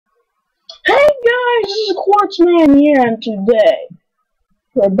guys, this is Quartzman here, and today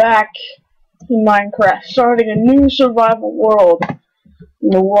we're back in Minecraft, starting a new survival world in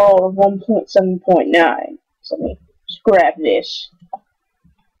the world of 1.7.9. So let me just grab this.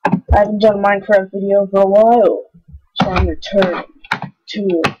 I haven't done a Minecraft video for a while, so I'm returning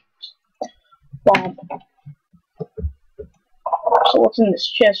to it. Bomb. So what's in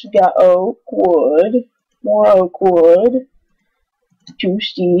this chest? We got oak wood, more oak wood, 2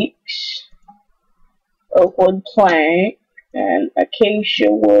 sticks, oak wood plank, and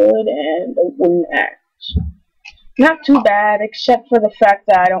acacia wood, and a wooden axe. Not too bad, except for the fact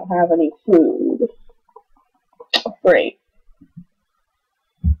that I don't have any food. Great.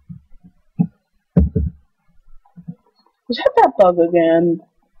 Is that bug again?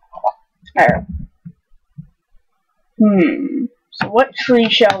 Alright. So what tree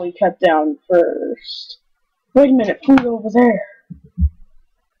shall we cut down first? Wait a minute, food over there.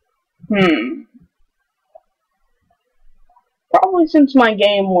 Probably since my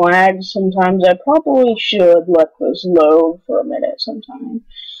game lags sometimes, I probably should let this load for a minute sometime.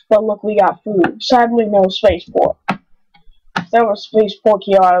 But look, we got food. Sadly, no space pork. If there was space pork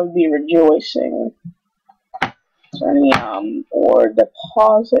here, I would be rejoicing. Is there any ore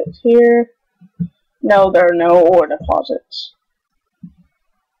deposits here? No, there are no ore deposits.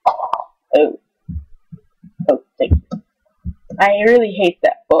 Oh, thank you. I really hate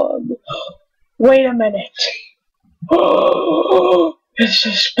that bug. Wait a minute. It's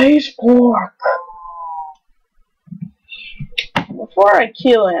a space pork. Before I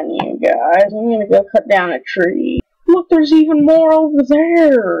kill any of you guys, I'm gonna go cut down a tree. Look, there's even more over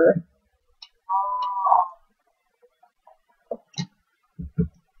there.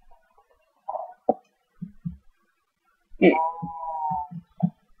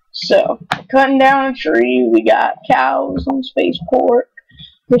 So, cutting down a tree, we got cows and space pork.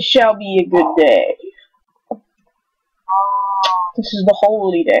 This shall be a good day. This is the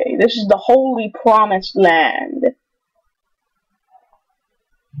holy day. This is the holy promised land.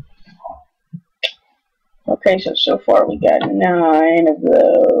 Okay, so far we got 9 of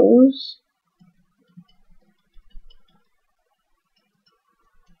those.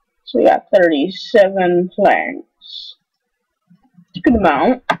 So we got 37 planks. It's a good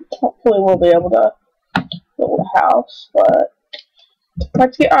amount. Hopefully we'll be able to build a house, but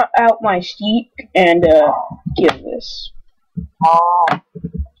let's get out my steak and kill this.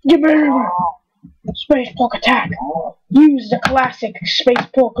 Get ready! Space pork attack! Use the classic space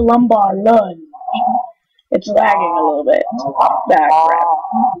pork lumbar lud. It's lagging a little bit. That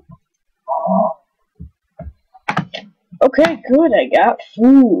crap. Okay, good, I got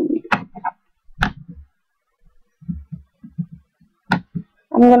food.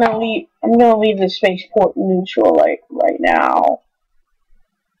 I'm gonna leave the space pork neutral like right now.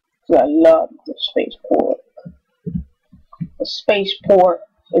 Cause I love the space pork. The space pork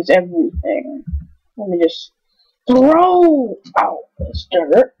is everything. Let me just throw out this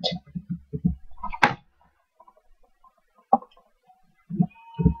dirt.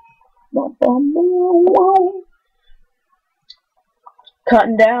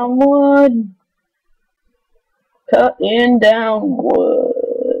 Cutting down wood. Cutting down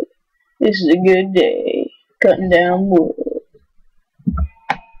wood. This is a good day. Cutting down wood.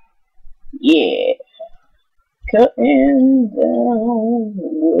 Yeah. Cutting down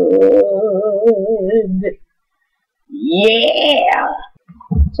wood. Yeah.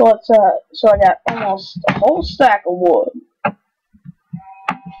 So I got almost a whole stack of wood.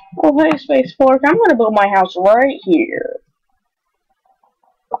 Oh hey space pork, I'm gonna build my house right here.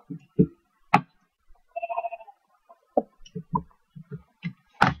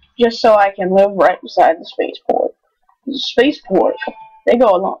 Just so I can live right beside the space pork. The space pork, they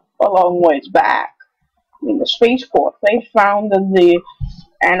go a long ways back. I mean, the space pork, they founded the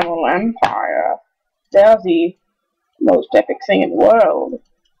animal empire. They're the most epic thing in the world.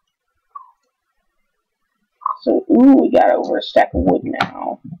 So, ooh, we got over a stack of wood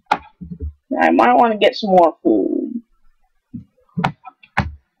now. I might want to get some more food.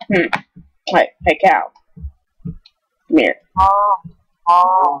 Hey, cow. Come here.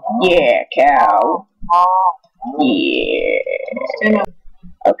 Yeah, cow. Yeah.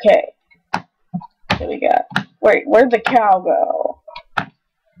 Okay. So we got. Wait, where'd the cow go? I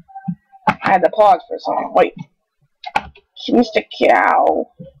had to pause for a second. Wait. Mr. Cow.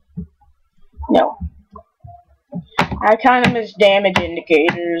 No. I kind of miss damage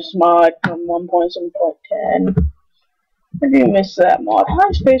indicators mod from 1.7.10. I do miss that mod.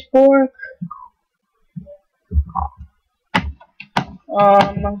 Hi, space pork.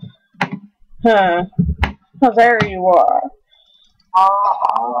 Oh, there you are.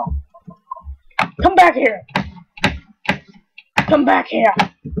 Come back. back here! Come back here!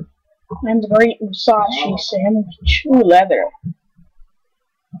 I'm great Musashi sandwich. Ooh, leather.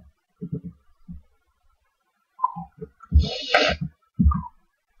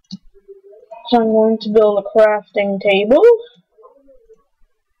 So I'm going to build a crafting table.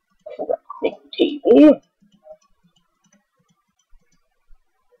 Crafting table.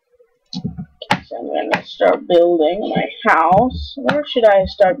 So I'm going to start building my house. Where should I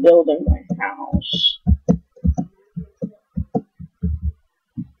start building my house?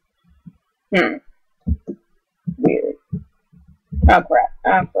 Weird. Oh crap.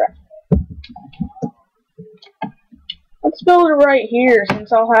 Oh crap. Let's build it right here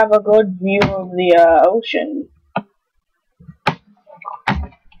since I'll have a good view of the ocean.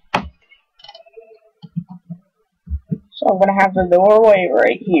 So I'm gonna have the doorway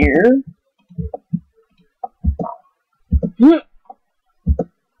right here. So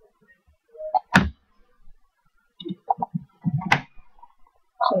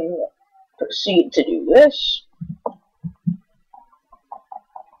I'm gonna proceed to do this.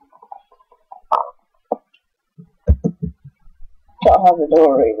 So I'll have the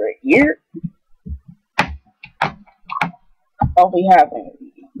doorway right here. I'll be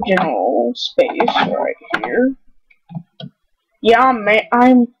having general space right here. Yeah, I'm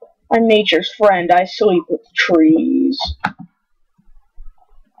nature's friend. I sleep with trees.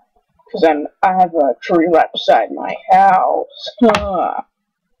 Cause I have a tree right beside my house. Huh.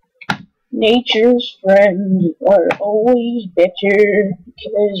 Nature's friends are always better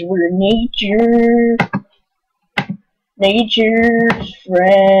because we're nature. Nature's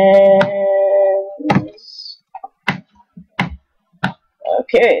friends.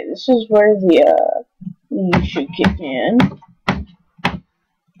 Okay, this is where the leaves should kick in.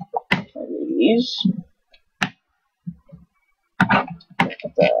 These.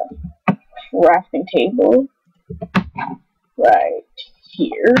 The crafting table right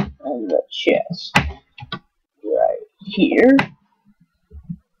here, and the chest right here.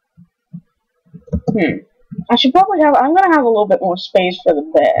 I should probably have. I'm gonna have a little bit more space for the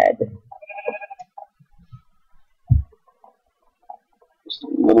bed. Just a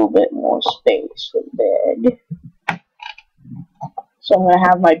little bit more space for the bed. So I'm gonna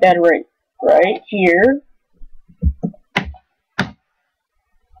have my bed right here.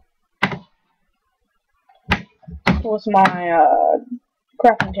 With my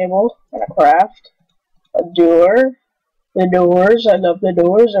crafting table and a craft. A door. The Doors. I love the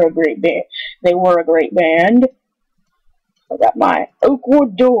Doors. They're a great band. They were a great band. I got my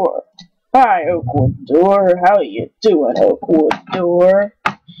Oakwood door. Hi, Oakwood door. How you doing, Oakwood door?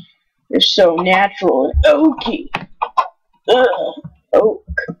 You're so natural and oaky. Ugh. Oak.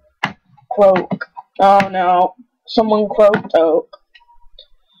 Croak. Oh no. Someone croaked oak.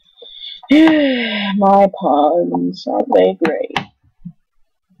 My puns, aren't they great?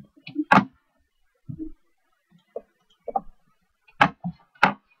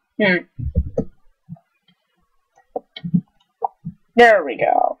 There we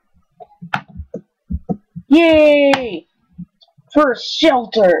go. Yay! First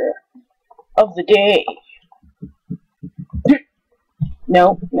shelter of the day.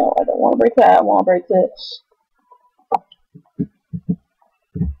 No, I don't want to break that. I want to break this.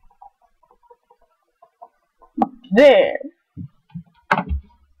 There.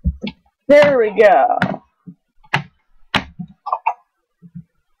 There we go.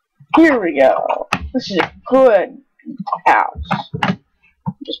 Here we go. This is a good house.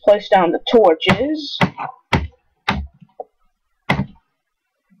 Just place down the torches.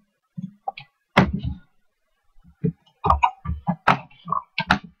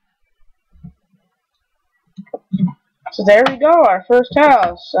 So there we go, our first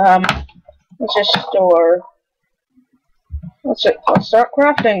house. Let's just store. Let's start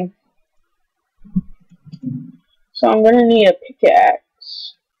crafting. So I'm gonna need a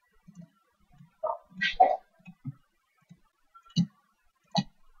pickaxe.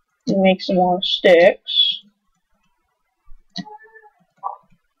 Make some more sticks.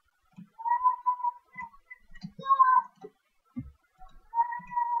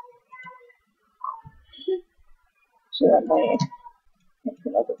 So that might make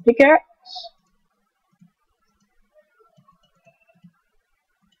another pickaxe.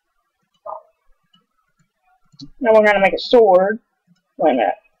 Now we're gonna make a sword. Wait a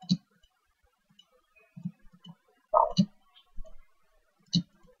minute.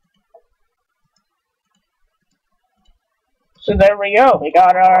 So there we go. We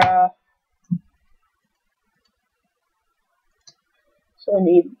got our. So we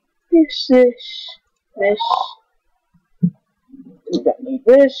need this. We don't need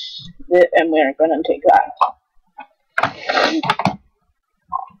this. and we're gonna take that.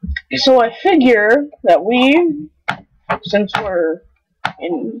 So I figure that since we're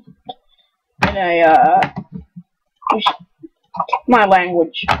in a, my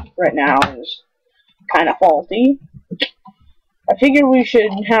language right now is kind of faulty. I figure we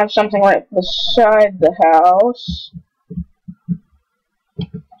should have something right beside the house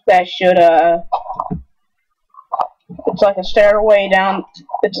that should, it's like a stairway down,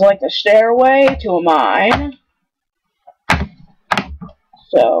 it's like a stairway to a mine.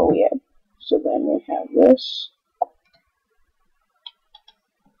 So, yeah, so then we have this.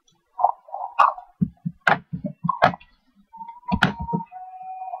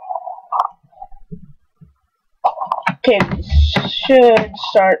 Okay, this should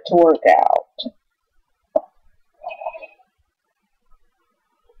start to work out.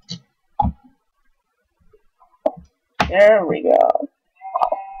 There we go.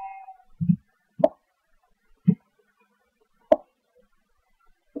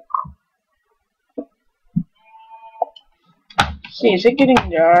 See, is it getting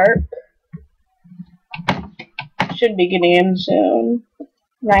dark? Should be getting in soon.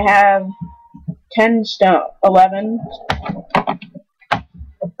 And I have 10 stone, 11.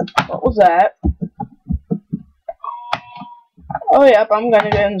 What was that? Oh, yep, I'm gonna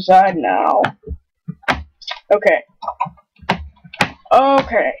get inside now. Okay.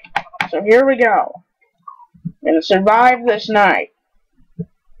 Okay. So here we go. I'm gonna survive this night.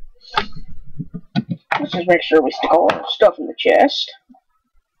 Let's just make sure we stick all our stuff in the chest.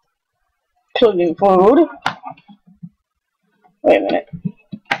 Including food. Wait a minute.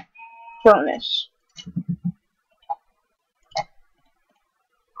 Furnace.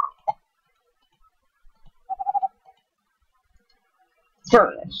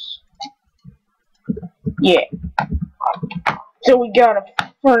 Furnace. Yeah. So we got a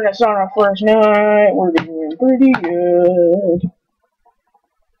furnace on our first night. We're doing pretty good.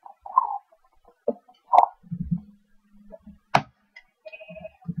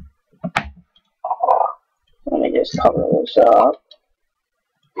 Let me just cover this up.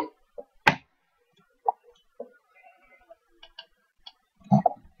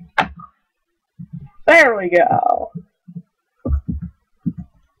 There we go.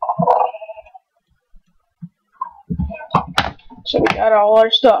 So we got all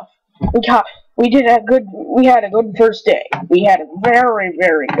our stuff. We had a good first day. We had a very,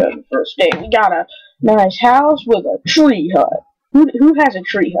 very good first day. We got a nice house with a tree hut. Who has a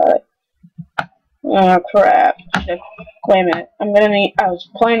tree hut? Oh crap. Wait a minute. I was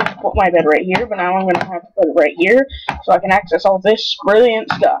planning to put my bed right here, but now I'm gonna have to put it right here so I can access all this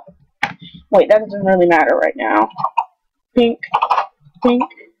brilliant stuff. Wait, that doesn't really matter right now. Pink. Pink.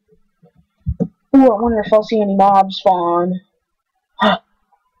 Ooh, I wonder if I'll see any mobs spawn. Huh.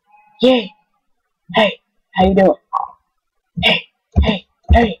 Yay! Hey, how you doing? Hey, hey,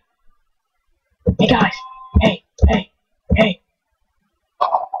 hey! Hey guys! Hey, hey, hey!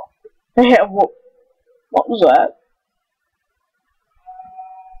 Hey, what was that?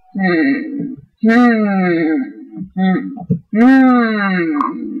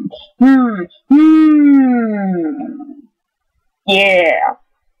 Yeah.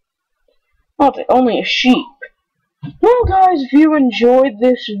 Oh, only a sheep. Well, guys, if you enjoyed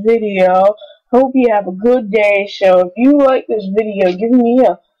this video, hope you have a good day. So, if you like this video, give me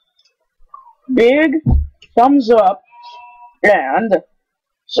a big thumbs up and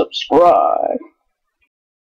subscribe.